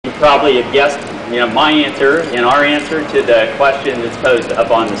probably have guessed, my answer and our answer to the question that's posed up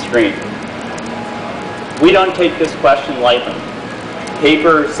on the screen. We don't take this question lightly.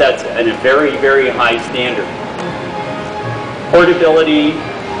 Paper sets a very, very high standard. Portability,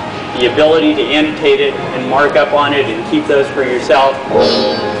 the ability to annotate it and mark up on it and keep those for yourself,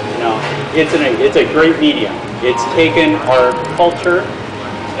 it's a great medium. It's taken our culture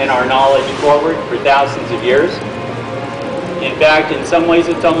and our knowledge forward for thousands of years. In fact, in some ways,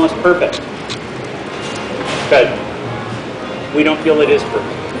 it's almost perfect. But we don't feel it is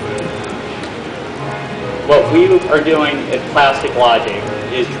perfect. What we are doing at Plastic Logic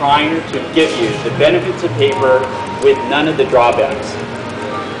is trying to give you the benefits of paper with none of the drawbacks.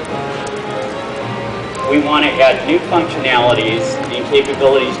 We want to add new functionalities and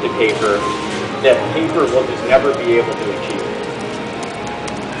capabilities to paper that paper will just never be able to achieve.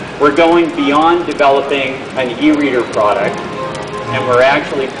 We're going beyond developing an e-reader product, and we're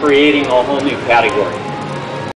actually creating a whole new category.